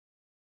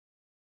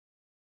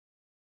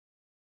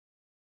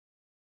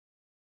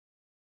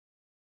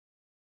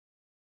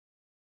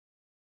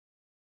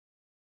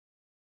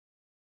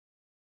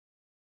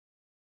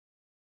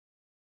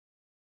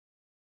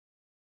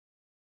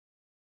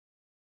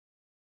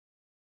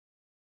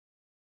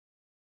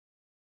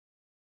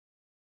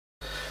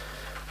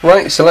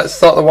Right, so let's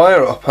start the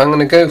wire up. I'm going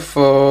to go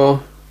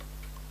for,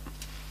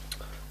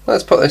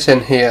 let's put this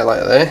in here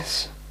like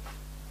this.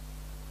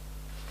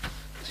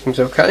 Seems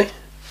okay.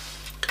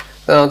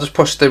 Then I'll just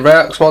push the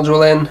Reyax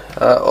module in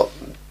up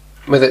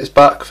with its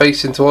back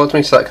facing towards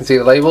me so I can see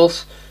the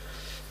labels.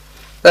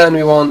 Then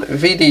we want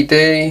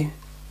VDD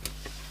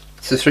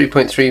to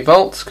 3.3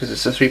 volts because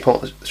it's a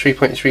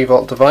 3.3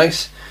 volt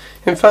device.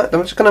 In fact,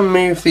 I'm just going to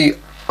move the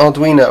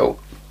Arduino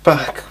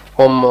back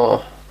one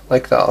more,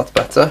 like that, that's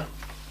better.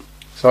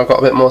 So I've got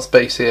a bit more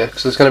space here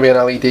because there's going to be an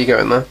LED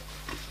going there.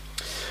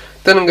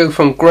 Then I'll go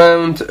from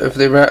ground of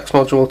the Reyax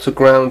module to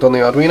ground on the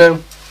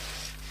Arduino.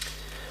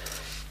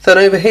 Then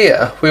over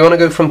here we want to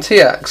go from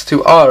TX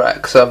to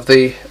RX of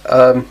the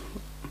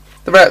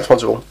Reyax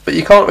module, but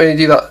you can't really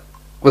do that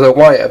with a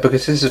wire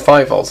because this is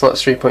 5 volts, not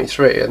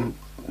 3.3, and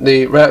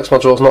the Reyax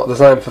module is not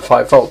designed for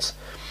 5 volts.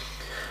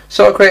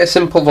 So I'll create a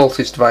simple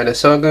voltage divider.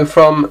 So I'll go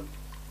from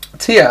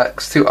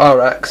TX to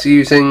RX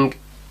using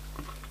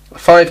a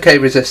 5k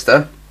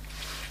resistor.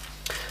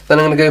 Then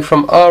I'm going to go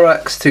from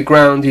RX to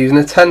ground using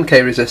a 10k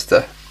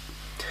resistor.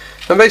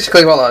 And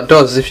basically what that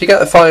does is if you get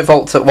the 5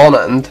 volts at one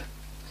end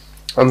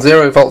and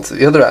 0 volts at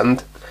the other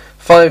end,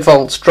 5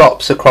 volts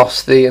drops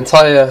across the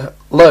entire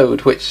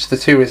load, which is the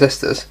 2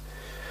 resistors.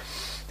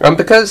 And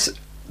because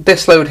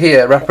this load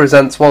here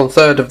represents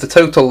 1/3 of the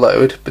total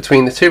load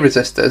between the 2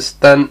 resistors,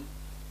 then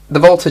the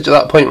voltage at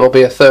that point will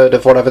be 1/3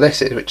 of whatever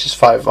this is, which is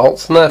 5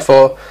 volts, and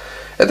therefore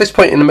at this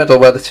point in the middle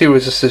where the 2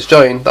 resistors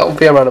join, that will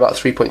be around about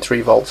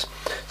 3.3 volts.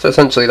 So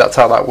essentially that's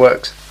how that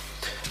works.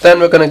 Then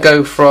we're going to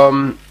go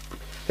from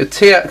the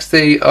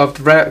TXD of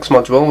the Reyax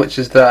module, which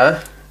is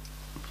there,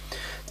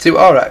 to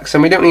RX,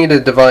 and we don't need a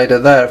divider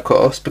there of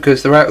course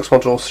because the Reyax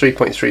module is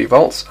 3.3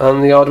 volts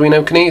and the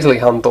Arduino can easily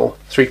handle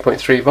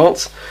 3.3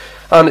 volts,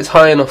 and it's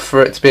high enough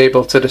for it to be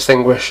able to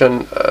distinguish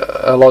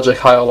a logic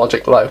high or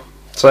logic low.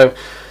 So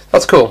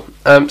that's cool.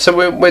 So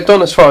we're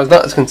done as far as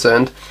that's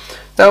concerned.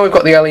 Now we've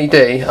got the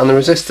LED and the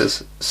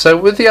resistors. So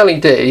with the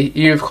LED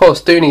you of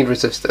course do need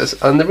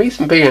resistors, and the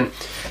reason being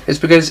is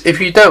because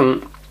if you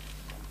don't,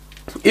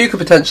 you could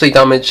potentially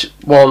damage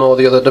one or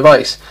the other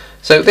device.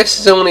 So this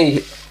is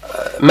only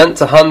meant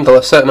to handle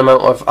a certain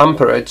amount of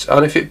amperage,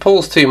 and if it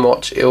pulls too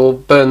much it will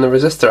burn the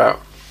resistor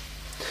out.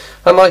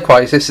 And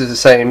likewise this is the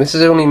same, this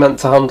is only meant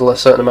to handle a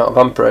certain amount of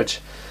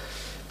amperage.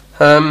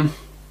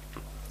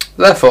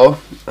 Therefore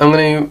I'm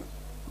going to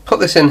put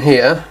this in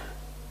here.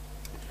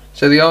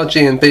 So the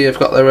RG and B have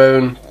got their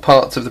own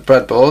parts of the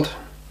breadboard.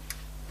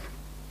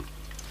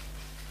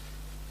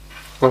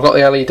 I've got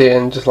the LED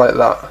in just like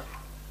that.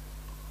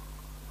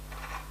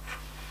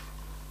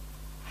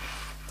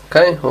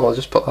 Okay, well I'll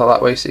just put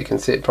that way so you can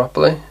see it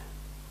properly.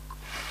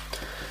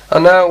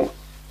 And now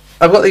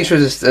I've got these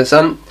resistors,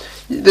 and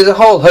there's a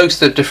whole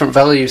host of different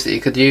values that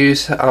you could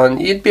use,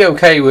 and you'd be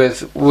okay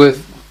with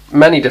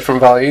many different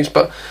values,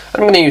 but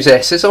I'm going to use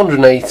this. It's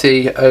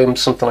 180 ohms,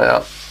 something like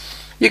that.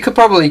 You could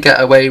probably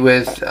get away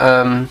with,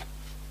 I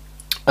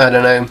don't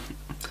know,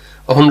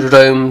 100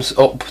 ohms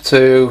up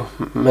to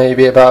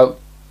maybe about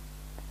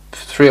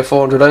 300 or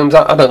 400 ohms,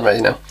 I don't really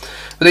know.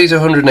 But these are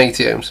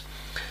 180 ohms.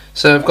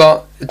 So I've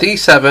got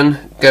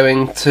D7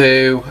 going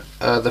to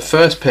the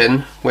first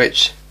pin,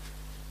 which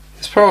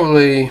is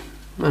probably,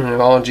 I don't know,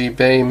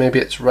 RGB, maybe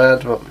it's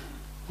red, but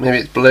maybe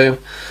it's blue.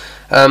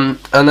 And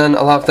then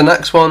I'll have the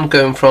next one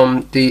going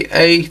from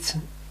D8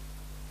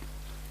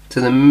 to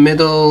the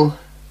middle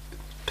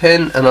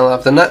pin, and I'll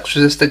have the next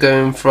resistor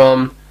going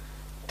from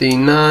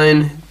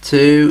D9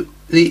 to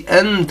the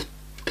end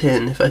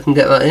pin, if I can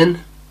get that in.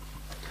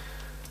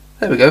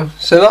 There we go.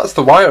 So that's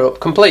the wire up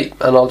complete,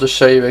 and I'll just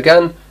show you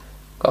again.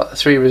 Got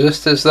 3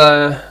 resistors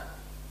there.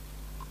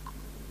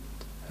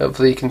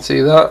 Hopefully you can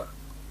see that.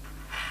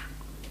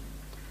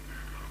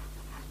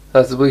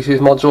 There's the Bluetooth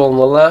module on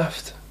the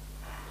left,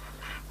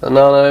 the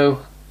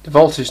nano, the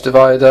voltage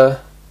divider,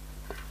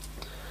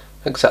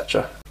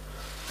 etc.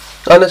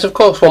 And there's of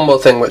course one more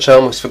thing which I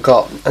almost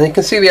forgot, and you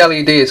can see the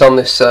LED is on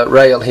this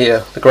rail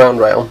here, the ground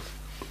rail,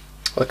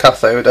 the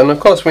cathode, and of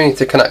course we need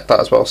to connect that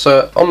as well.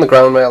 So on the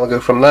ground rail I'll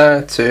go from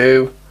there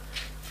to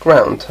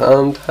ground,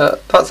 and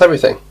that's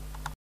everything.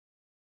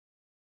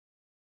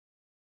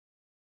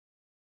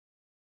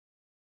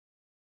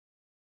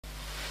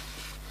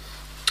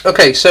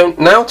 Okay, so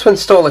now to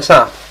install this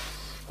app,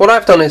 what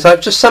I've done is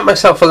I've just sent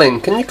myself a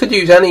link, and you could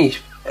use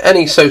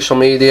any social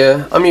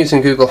media. I'm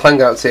using Google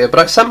Hangouts here, but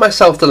I sent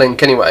myself the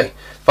link anyway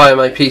via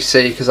my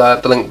PC because I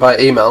had the link by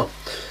email.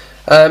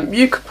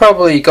 You could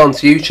probably go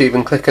onto YouTube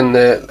and click in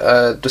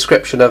the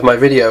description of my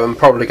video and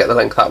probably get the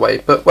link that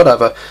way, but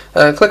whatever.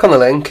 Click on the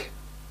link,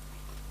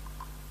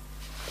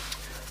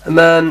 and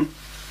then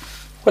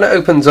when it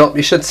opens up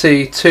you should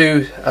see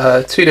two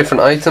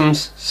different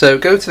items. So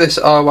go to this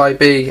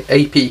RYB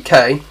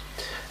APK.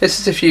 This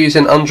is if you're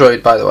using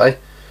Android, by the way,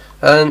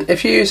 and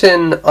if you're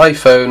using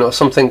iPhone or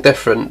something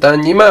different,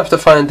 then you might have to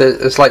find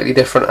a slightly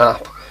different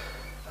app.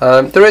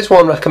 There is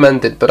one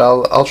recommended, but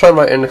I'll try and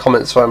write it in the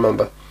comments so I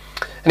remember.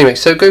 Anyway,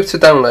 so go to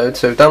download,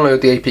 so download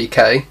the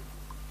APK,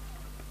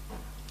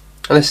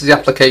 and this is the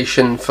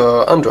application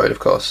for Android of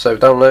course, so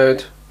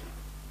download,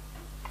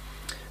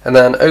 and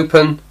then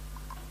open.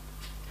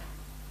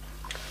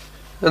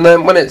 And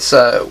then when it's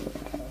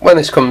when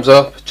this comes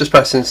up, just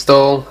press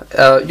install.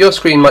 Your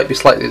screen might be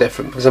slightly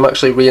different because I'm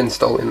actually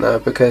reinstalling now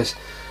because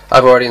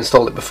I've already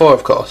installed it before,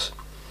 of course.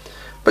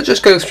 But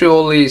just go through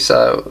all these,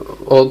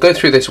 or go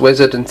through this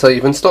wizard until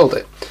you've installed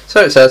it.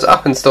 So it says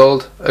app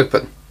installed,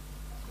 open.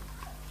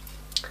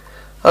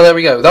 And there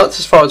we go, that's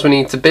as far as we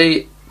need to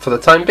be for the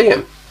time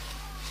being.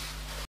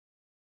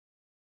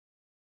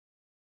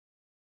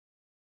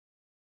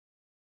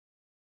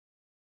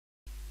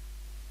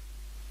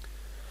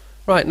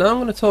 Right, now I'm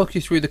going to talk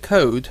you through the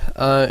code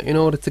in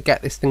order to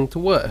get this thing to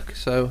work.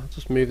 So I'll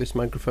just move this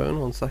microphone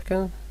 1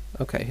 second.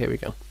 Okay, here we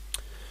go.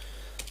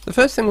 The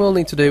first thing we'll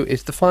need to do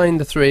is define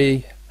the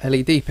 3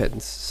 LED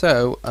pins.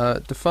 So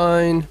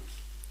define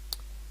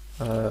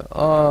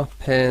R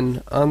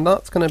pin, and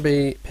that's going to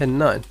be pin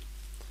 9.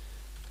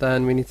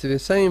 Then we need to do the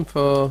same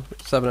for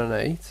 7 and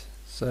 8.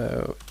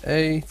 So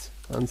 8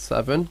 and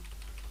 7,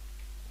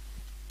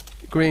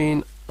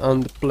 green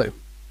and blue.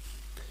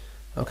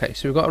 Okay,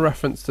 so we've got a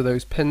reference to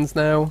those pins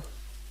now.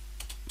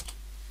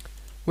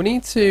 We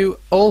need to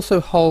also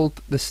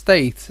hold the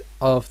state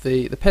of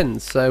the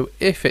pins. So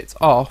if it's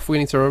off, we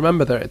need to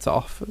remember that it's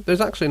off. There's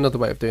actually another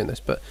way of doing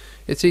this, but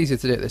it's easier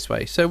to do it this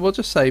way. So we'll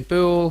just say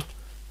bool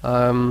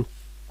R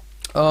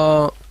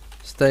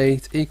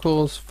state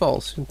equals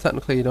false. And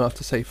technically you don't have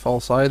to say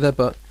false either,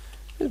 but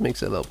it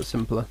makes it a little bit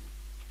simpler.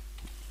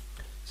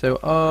 So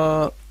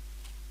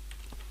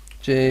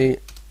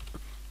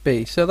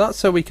RGB. So that's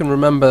so we can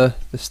remember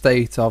the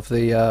state of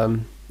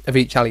the of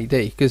each LED,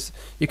 because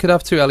you could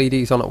have 2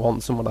 LEDs on at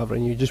once and whatever,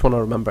 and you just want to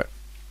remember it.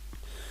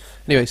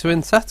 Anyway, so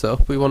in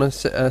setup we want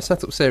to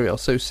set up serial.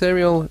 So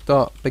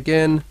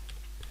serial.begin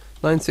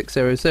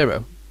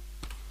 9600.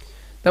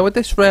 Now with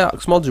this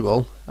Reyax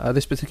module,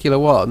 this particular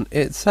one,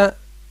 it's set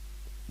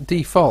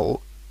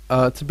default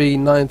to be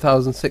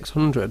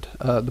 9600,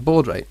 the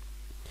baud rate.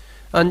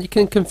 And you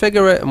can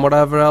configure it and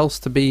whatever else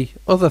to be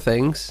other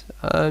things,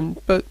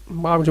 but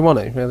why would you want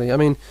it, really? I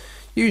mean,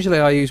 usually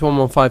I use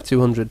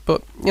 115200,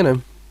 but you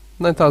know,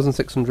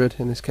 9600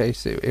 in this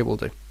case, it will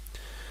do.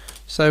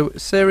 So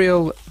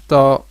serial.set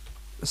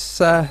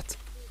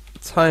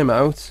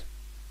timeout,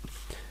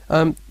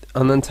 and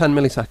then 10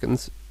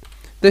 milliseconds.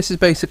 This is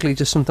basically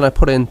just something I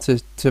put in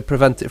to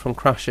prevent it from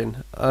crashing.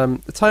 The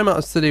timeout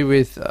has to do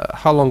with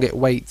how long it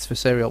waits for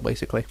serial,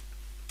 basically.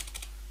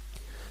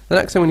 The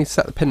next thing we need to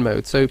set the pin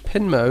mode. So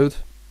pin mode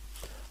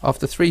of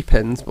the 3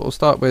 pins, but we'll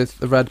start with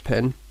the red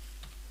pin.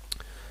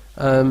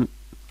 The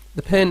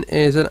pin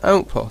is an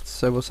output,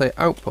 so we'll say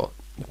output.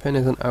 The pin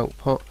is an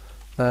output.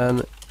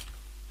 Then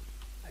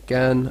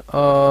again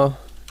RGB.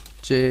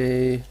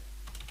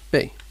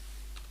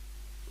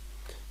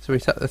 So we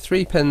set the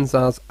 3 pins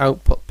as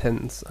output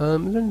pins. Is there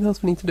anything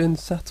else we need to do in the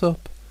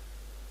setup?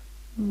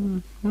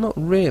 Not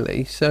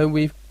really. So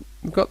we've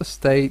got the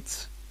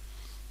state.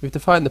 We've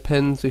defined the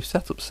pins, we've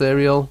set up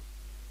serial,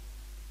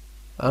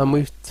 and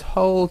we've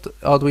told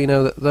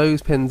Arduino that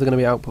those pins are going to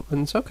be output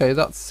pins. Okay,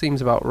 that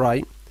seems about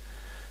right.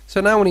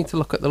 So now we need to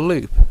look at the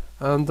loop,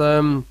 and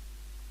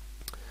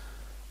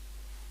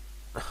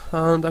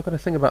I've got to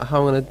think about how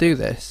I'm going to do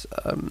this.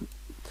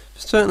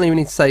 Certainly we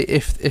need to say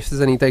if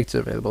there's any data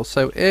available.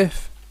 So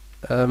if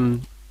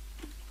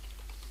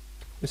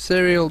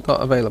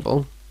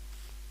serial.available,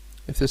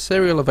 if there's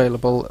serial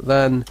available,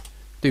 then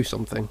do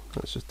something.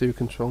 Let's just do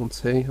Control and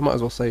T. I might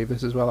as well save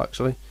this as well,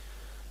 actually.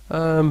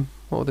 What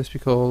will this be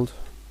called?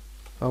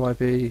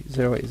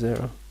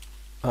 RYB080I.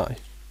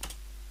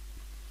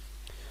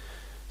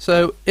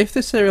 So if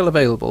there's serial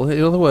available,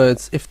 in other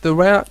words, if the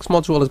Reyax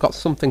module has got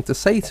something to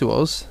say to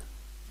us,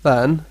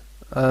 then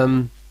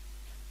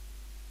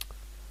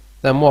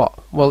what?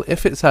 Well,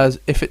 if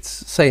it's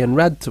saying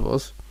red to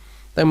us,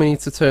 then we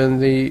need to turn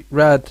the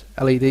red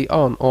LED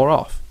on or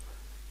off.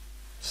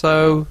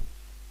 So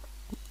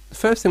the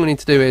first thing we need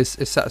to do is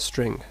set a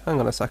string. Hang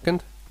on a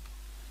second.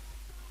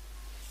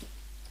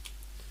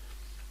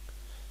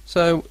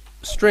 So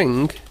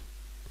string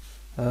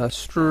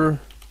str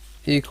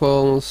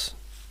equals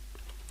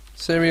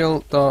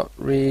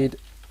serial.read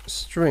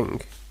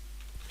string.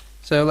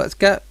 So let's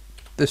get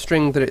the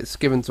string that it's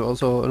given to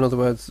us, or in other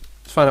words,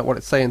 find out what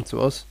it's saying to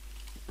us.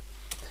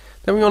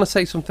 Then we want to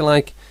say something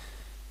like,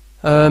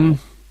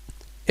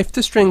 if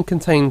the string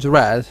contains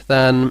red,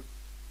 then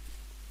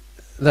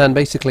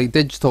basically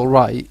digital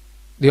write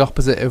the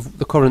opposite of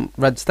the current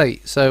red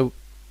state. So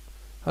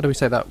how do we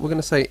say that? We're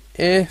going to say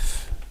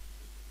if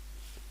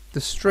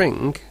the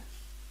string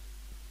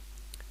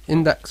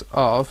index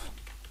of,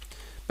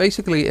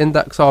 basically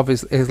index of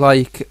is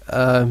like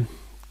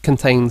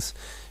contains.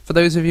 For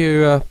those of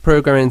you who are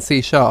programming C#,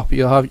 you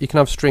can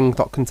have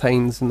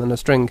string.contains and then a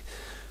string,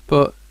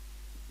 but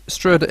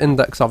strud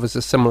index of is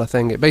a similar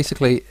thing. It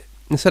basically,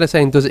 instead of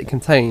saying does it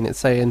contain, it's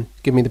saying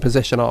give me the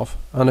position of,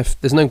 and if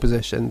there's no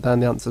position, then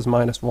the answer is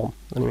 -1.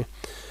 Anyway,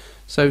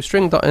 so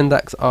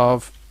string.index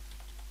of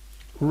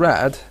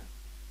red,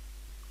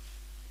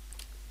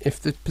 if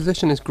the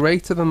position is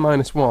greater than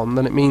 -1,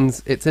 then it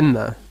means it's in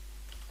there.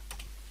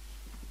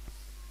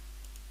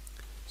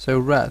 So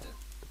red.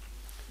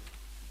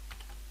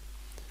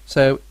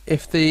 So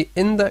if the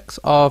index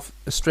of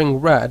a string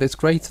red is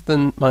greater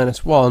than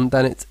 -1,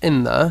 then it's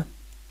in there.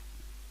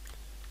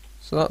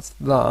 So that's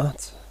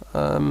that.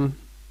 In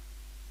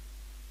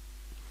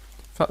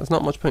fact, there's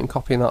not much point in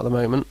copying that at the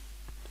moment.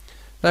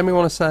 Then we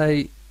want to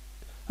say,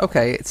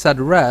 okay, it said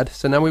red,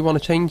 so now we want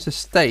to change the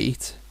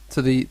state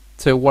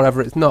to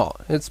whatever it's not.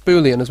 It's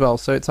Boolean as well,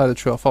 so it's either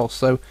true or false.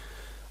 So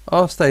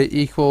our state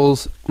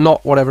equals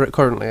not whatever it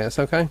currently is,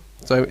 okay?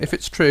 So if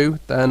it's true,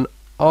 then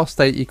our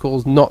state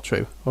equals not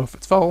true. Or if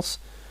it's false,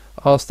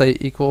 our state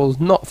equals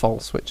not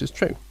false, which is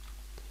true.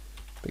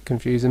 Bit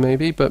confusing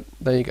maybe, but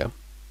there you go.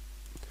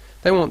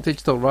 Then we want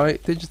digital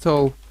write.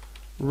 Digital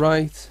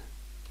write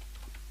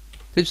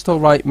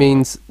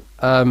means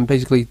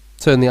basically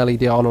turn the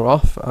LED on or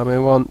off. And we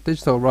want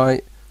digital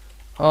write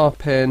R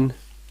pin,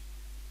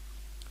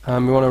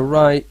 and we want to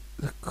write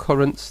the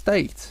current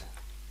state,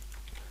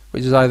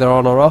 which is either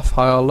on or off,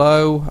 high or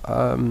low,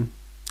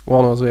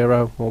 1 or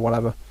 0 or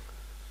whatever.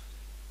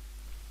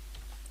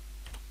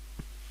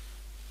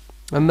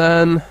 And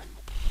then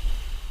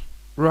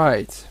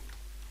right.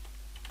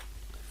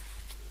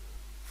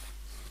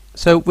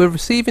 So we're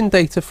receiving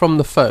data from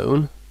the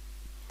phone,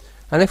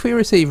 and if we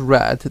receive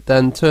red,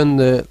 then turn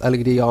the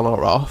LED on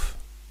or off.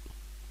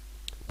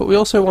 But we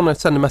also want to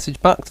send a message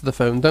back to the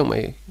phone, don't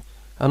we?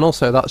 And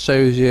also that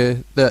shows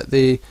you that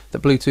the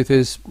Bluetooth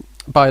is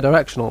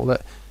bidirectional,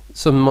 that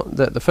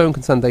the phone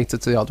can send data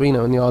to the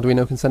Arduino and the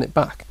Arduino can send it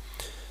back.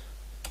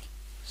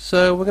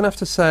 So we're going to have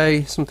to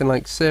say something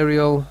like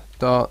serial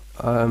dot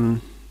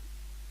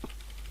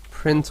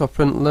print or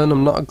println.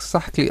 I'm not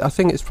exactly, I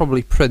think it's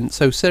probably print.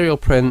 So serial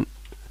print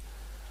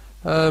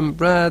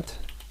red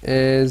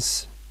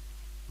is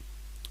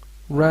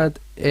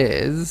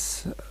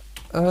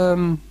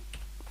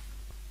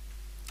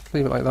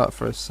leave it like that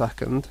for a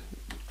second.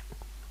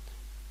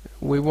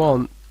 We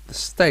want the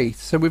state,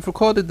 so we've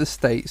recorded the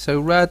state, so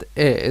red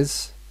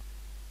is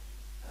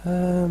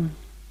we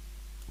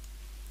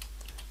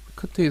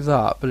could do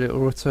that, but it will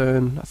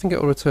return, I think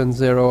it will return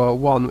 0 or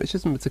 1, which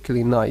isn't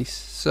particularly nice.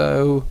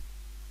 So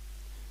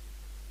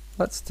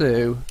let's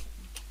do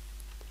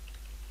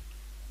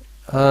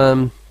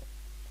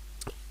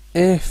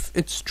if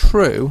it's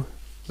true,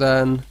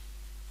 then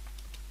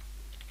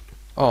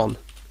on,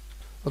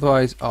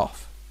 otherwise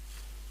off.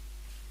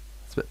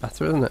 It's a bit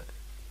better, isn't it?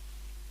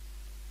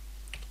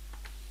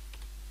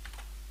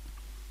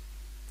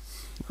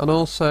 And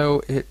also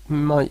it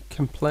might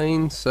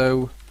complain,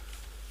 so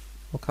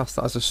we'll cast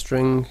that as a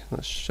string.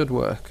 That should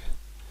work.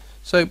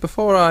 So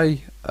before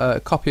I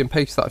copy and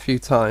paste that a few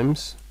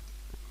times,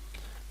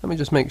 let me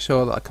just make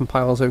sure that it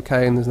compiles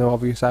okay and there's no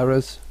obvious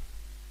errors.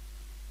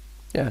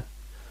 Yeah,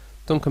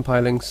 done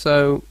compiling.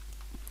 So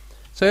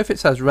if it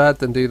says red,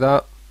 then do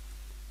that.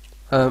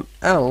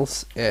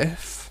 Else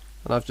if,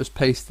 and I've just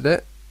pasted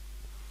it,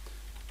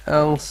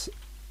 else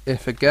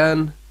if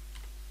again,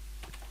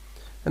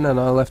 and then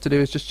all I'll have to do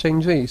is just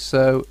change these.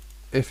 So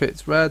if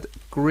it's red,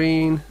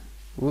 green,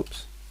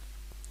 whoops,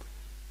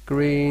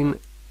 green,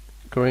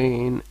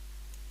 green,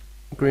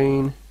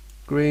 green,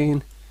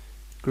 green,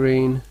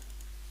 green,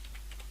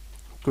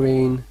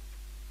 green,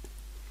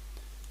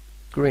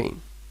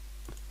 green.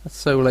 That's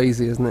so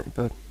lazy, isn't it?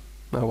 But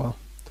oh well.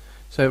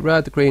 So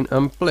red, green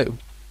and blue.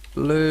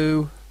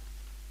 Blue,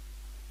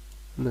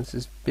 and this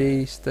is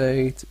B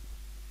state,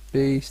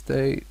 B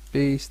state,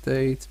 B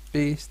state,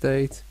 B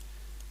state,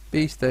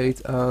 B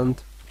state,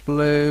 and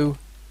blue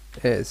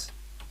is.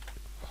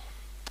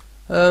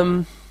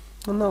 And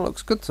that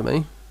looks good to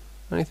me.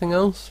 Anything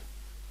else?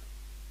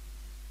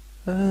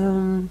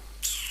 Let's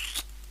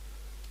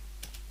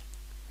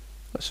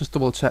just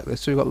double check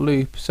this. So we've got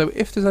loop. So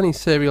if there's any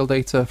serial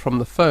data from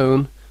the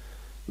phone,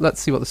 let's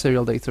see what the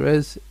serial data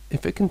is.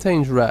 If it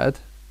contains red,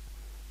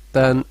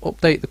 then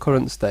update the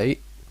current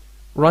state,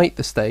 write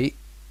the state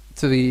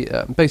to the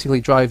basically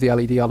drive the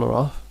LED on or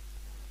off,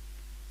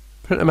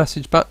 print a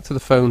message back to the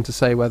phone to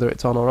say whether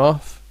it's on or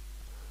off,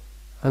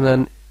 and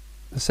then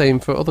the same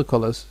for other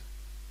colours.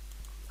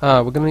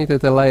 We're going to need a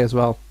delay as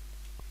well,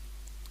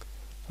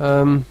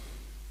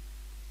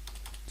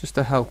 just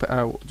to help it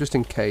out, just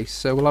in case.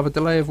 So we'll have a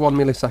delay of 1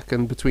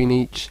 millisecond between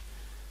each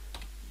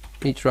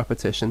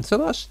repetition. So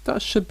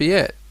that should be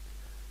it.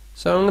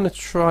 So I'm going to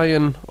try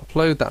and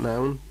upload that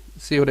now and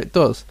see what it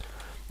does.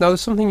 Now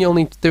there's something you'll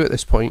need to do at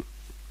this point.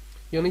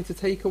 You'll need to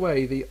take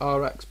away the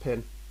RX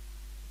pin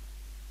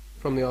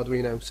from the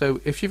Arduino. So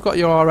if you've got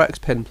your RX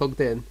pin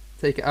plugged in,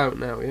 take it out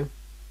now, yeah?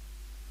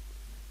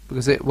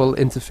 Because it will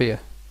interfere.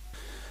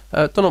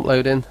 Done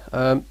uploading.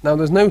 Now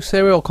there's no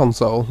serial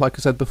console, like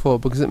I said before,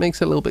 because it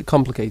makes it a little bit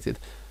complicated.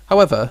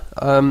 However,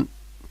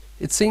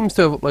 it seems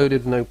to have uploaded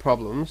with no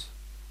problems,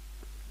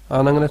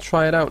 and I'm going to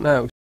try it out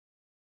now.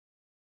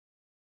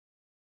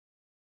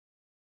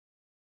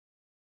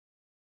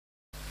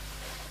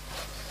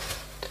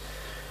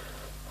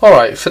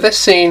 Alright, for this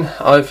scene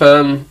I've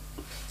turned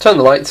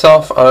the lights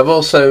off, and I've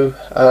also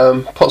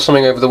put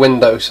something over the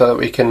window so that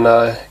we can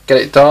get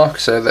it dark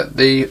so that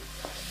the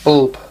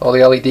bulb or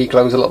the LED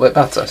glows a little bit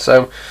better.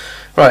 So,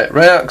 right,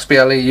 Reyax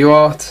BLE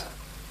UART,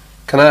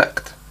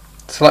 connect,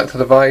 select the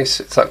device,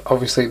 it's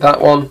obviously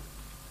that one.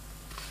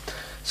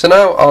 So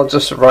now I'll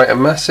just write a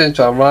message.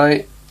 I'll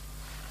write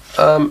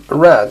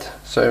red,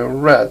 so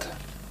red.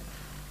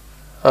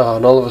 Oh,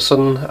 and all of a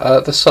sudden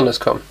the sun has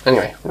come.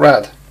 Anyway,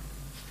 red.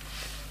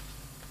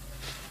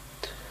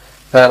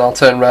 Then I'll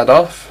turn red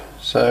off,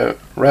 so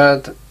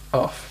red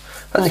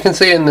off. And you can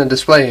see in the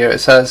display here it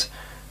says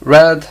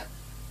red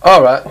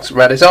RX,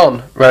 red is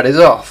on, red is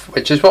off,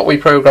 which is what we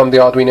programmed the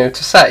Arduino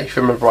to say, if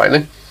you remember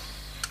rightly.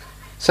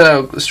 So now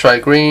let's try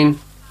green,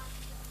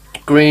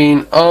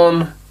 green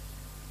on,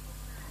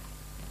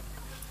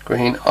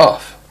 green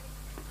off,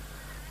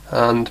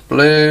 and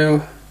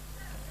blue,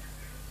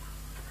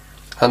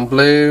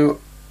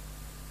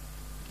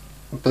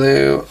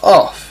 blue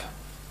off.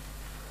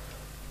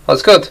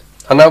 That's good.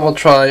 And now we'll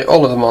try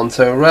all of them on.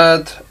 So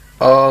red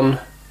on,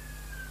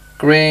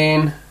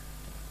 green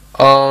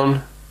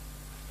on,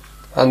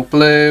 and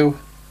blue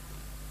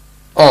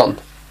on.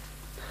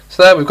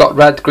 So there we've got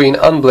red, green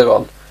and blue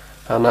on.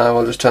 And now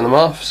we'll just turn them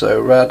off.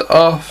 So red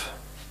off,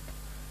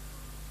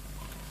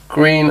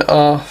 green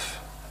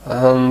off,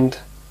 and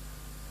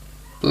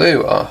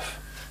blue off.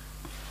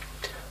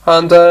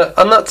 And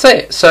that's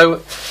it.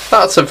 So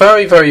that's a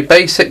very, very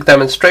basic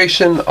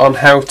demonstration on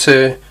how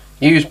to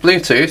use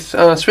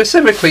Bluetooth,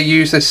 specifically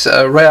use this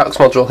Reyax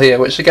module here,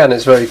 which again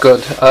is very good.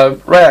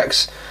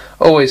 Reyax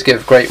always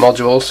give great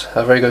modules,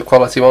 very good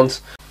quality ones.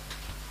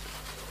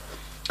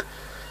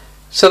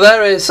 So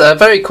there is a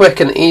very quick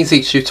and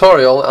easy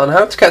tutorial on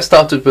how to get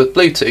started with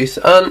Bluetooth,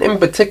 and in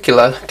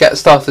particular get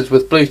started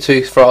with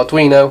Bluetooth for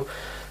Arduino,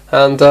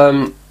 and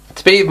to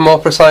be even more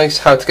precise,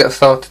 how to get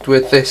started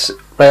with this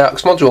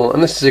Reyax module.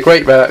 And this is a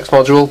great Reyax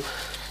module.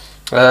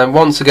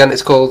 Once again,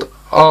 it's called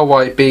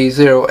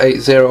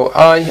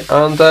RYB080I,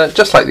 and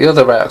just like the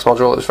other Reyax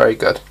module, it's very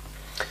good.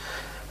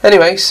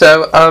 Anyway,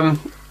 so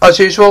as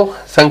usual,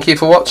 thank you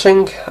for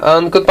watching,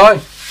 and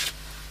goodbye.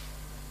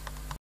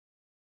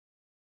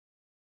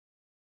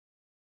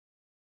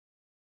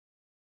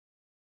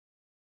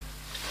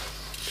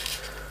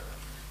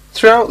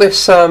 Throughout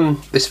this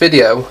this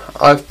video,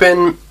 I've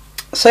been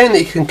saying that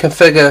you can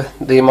configure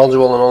the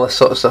module and all this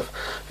sort of stuff.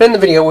 But in the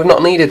video, we've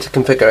not needed to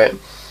configure it.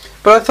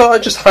 But I thought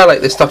I'd just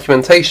highlight this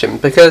documentation,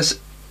 because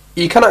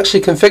you can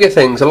actually configure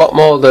things a lot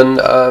more than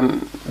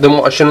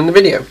what I've shown in the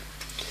video.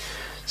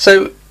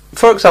 So,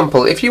 for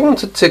example, if you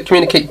wanted to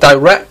communicate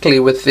directly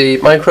with the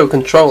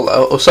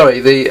microcontroller, or sorry,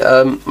 the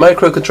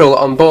microcontroller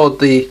on board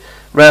the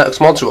Reyax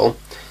module,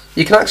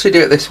 you can actually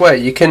do it this way.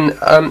 You can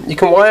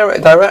wire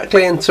it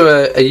directly into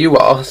a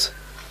UART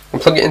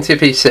and plug it into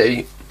your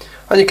PC,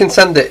 and you can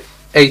send it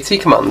AT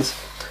commands.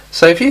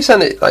 So if you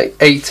send it like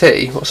AT,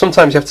 well,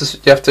 sometimes you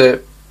have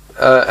to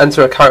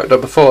enter a character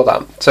before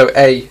that, so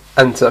A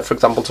enter, for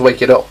example, to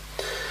wake it up.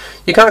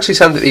 You can actually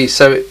send it these.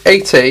 So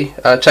AT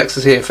checks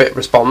to see if it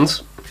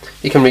responds.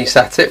 You can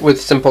reset it with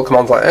simple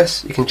commands like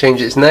this. You can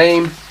change its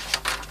name,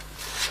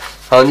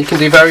 and you can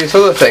do various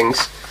other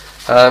things,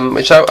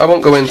 which I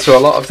won't go into a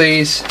lot of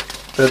these,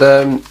 but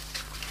you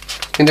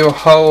can do a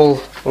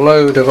whole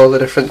load of other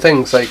different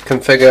things, like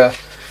configure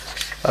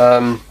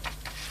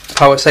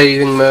power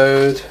saving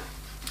mode,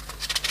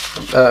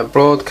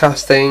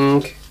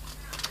 broadcasting,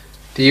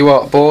 the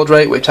UART baud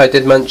rate, which I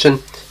did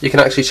mention. You can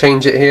actually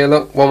change it here,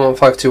 look,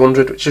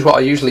 115200, which is what I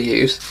usually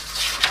use.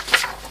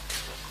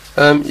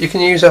 You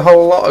can use a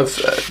whole lot of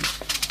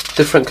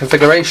different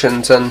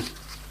configurations, and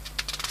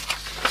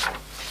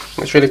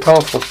it's really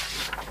powerful.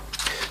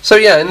 So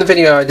yeah, in the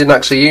video I didn't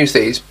actually use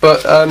these,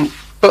 but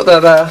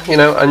they're there, you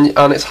know,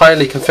 and it's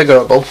highly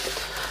configurable.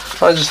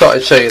 I just thought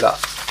I'd show you that.